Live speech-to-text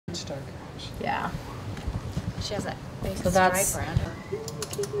Yeah. She has that big So stripe that's around her.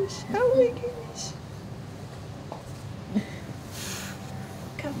 Oh my gosh.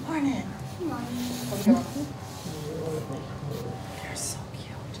 Good morning. Good morning. They're so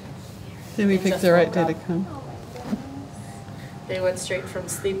cute. Did we pick the right day to come? They went straight from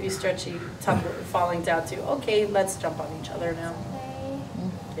sleepy, stretchy, falling down to, okay, let's jump on each other now.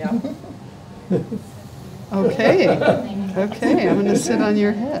 Yeah. Okay. Okay, I'm going to sit on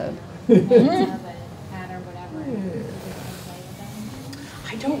your head.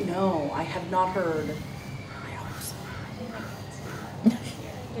 I don't know. I have not heard. I hope so.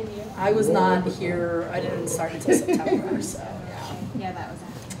 I was not here. I didn't start until September, so yeah. Yeah, that was it.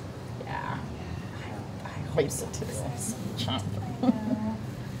 Yeah. I hope so too.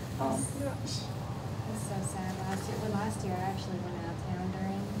 Oh my gosh. It's so sad. Last year I actually went out of town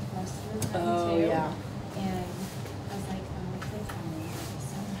during most of the time Oh too. yeah. And I was like, please come in.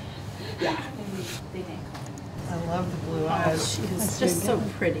 So Yeah. they didn't come. I love the blue eyes. She's just so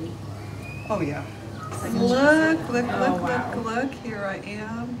pretty. Oh, yeah. Look, look. Here I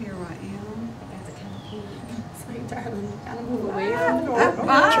am. Sorry, darling. Gotta move away from the door.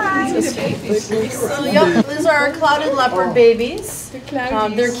 Bye. So, yep, these are our clouded leopard babies.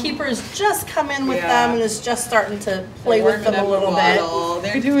 Their keepers just come in with them and is just starting to play with them a little bit.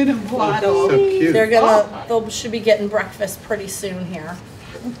 They're doing a waddle. So cute. They should be getting breakfast pretty soon here.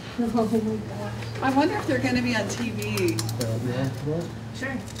 I wonder if they're going to be on TV.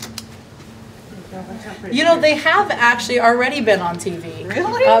 Sure. You know, they have actually already been on TV.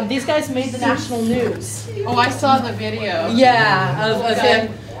 Really? These guys made the national news. Oh, I saw the video. Yeah, of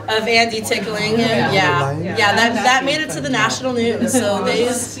him, of Andy tickling him. Yeah, that made it to the national news. So they,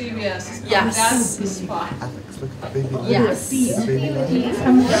 CBS. yes, That's the spot. Alex, look at the baby lion. yes. The baby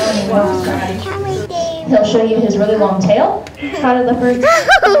lion. He'll show you his really long tail. Clouded leopard.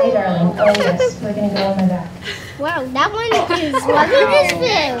 Hi, darling. Oh, yes. We're going to go on my back. Wow, that one is loving his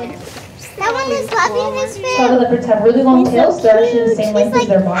food. That one is loving his food. Clouded leopards have really long tails. They're actually the same length as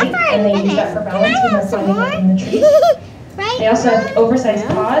their body, and they use that for balance when they're climbing up in the tree. Right? They also have oversized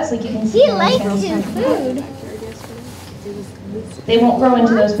paws, like you can see. He likes his food. They won't grow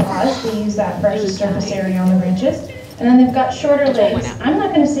into those paws. They use that fresh surface area on the branches. And then they've got shorter legs. I'm not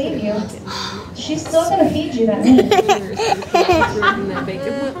going to save you. She's still going to feed you that meat.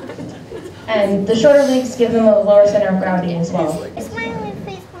 And the shorter legs give them a lower center of gravity as well. His smiling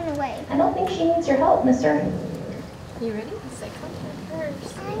face went away. I don't think she needs your help, mister. You ready? Say come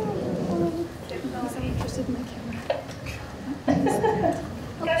first. I'm interested in my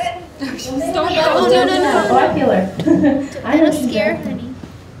No. Oh, I feel her. I know Don't she's scare there. honey.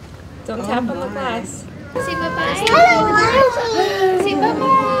 Don't tap on the glass. Say bye-bye. Hello. Say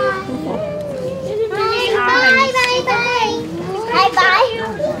bye-bye. Bye-bye. Bye-bye.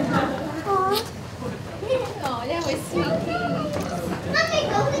 Oh, that was sweet.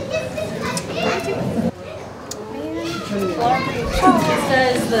 It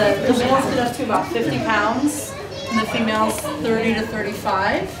says the males get up to about 50 pounds, and the females 30 to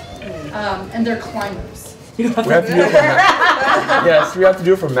 35, and they're climbers. We have to do it for math. Yes, we have to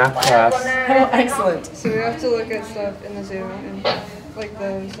do it for math class. Oh, excellent. So we have to look at stuff in the zoo and like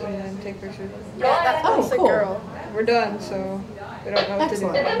those and then take pictures. Oh, cool. We're done, so we don't know what to do.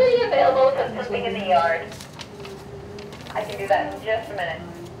 Excellent. Is somebody available for something in the yard? I can do that in just a minute.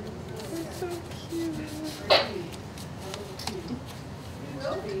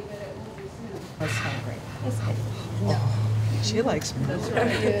 That's hungry. She likes me. That's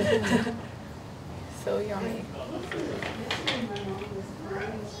really good. So yummy.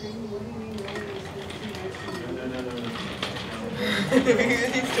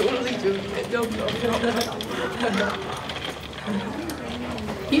 He's totally doing it. No.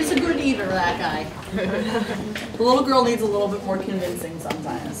 He's a good eater, that guy. The little girl needs a little bit more convincing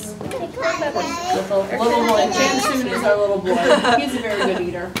sometimes. The little boy, Jansoon is our little boy. He's a very good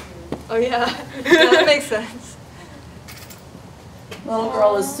eater. Oh yeah, that makes sense. The little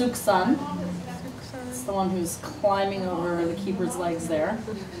girl is Suksun. It's the one who's climbing over the keeper's legs there.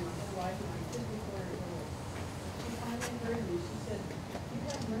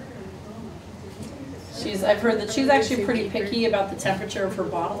 I've heard that she's actually pretty picky about the temperature of her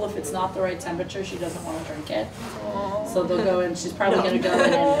bottle. If it's not the right temperature, she doesn't want to drink it. So they'll go in, she's probably going to go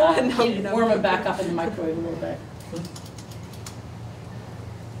in and warm it back up in the microwave a little bit.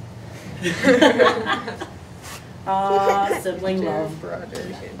 Sibling love.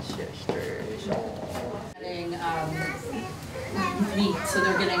 Brothers and sisters. getting meat, so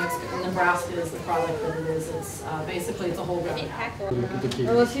they're getting, Nebraska is the product that it is. It's basically, it's a whole goat.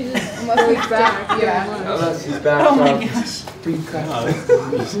 Unless he's back. Yeah. Unless he's back. Oh my gosh. He's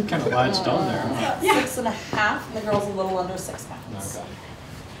kind of latched on there. Huh? 6.5, and the girl's a little under 6 pounds. Okay.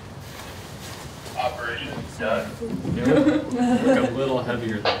 Operation done. They look a little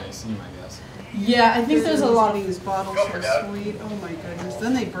heavier than they seem, I guess. Yeah, I think there's a lot of These bottles are sweet. Oh my goodness.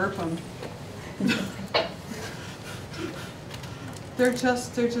 Then they burp them. They're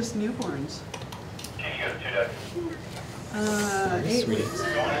just newborns. Can you go to 8 Sweet. weeks.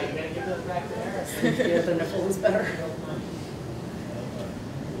 Yeah, the nipple is better.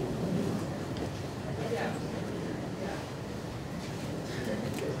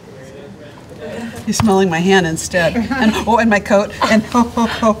 He's smelling my hand instead. And my coat. And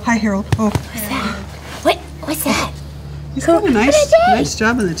hi Harold. Oh. What's that? He's got a nice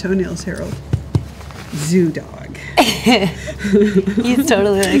job on the toenails, Harold. Zoo dog. He's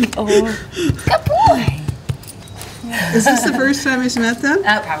totally like, oh, good boy. Is this the first time he's met them?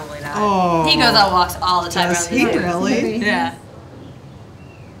 Probably not. Oh. He goes out walks all the time. Does around he the zoo. really? Yeah.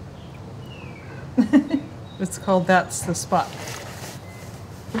 It's called That's the Spot.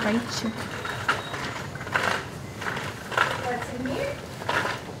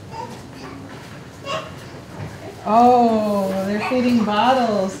 Oh, they're feeding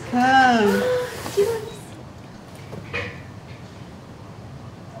bottles. Come.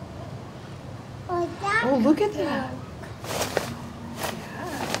 Oh, look at that.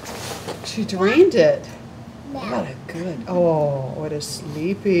 She drained it. What a good. Oh, what a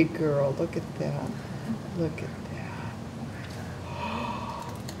sleepy girl. Look at that. Look at that.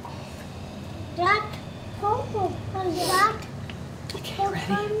 That purple one, that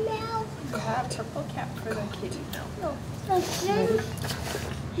purple milk. Purple cap for the kitty milk. The green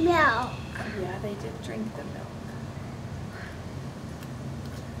milk. Yeah, they did drink the milk.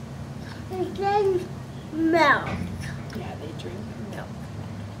 The green milk. Yeah, they drink milk.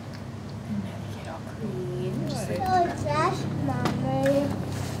 And then they get all clean. Just like, Oh, that's mommy.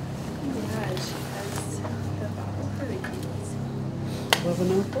 yeah, she has the bottle for the kids.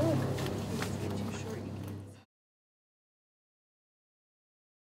 11:04.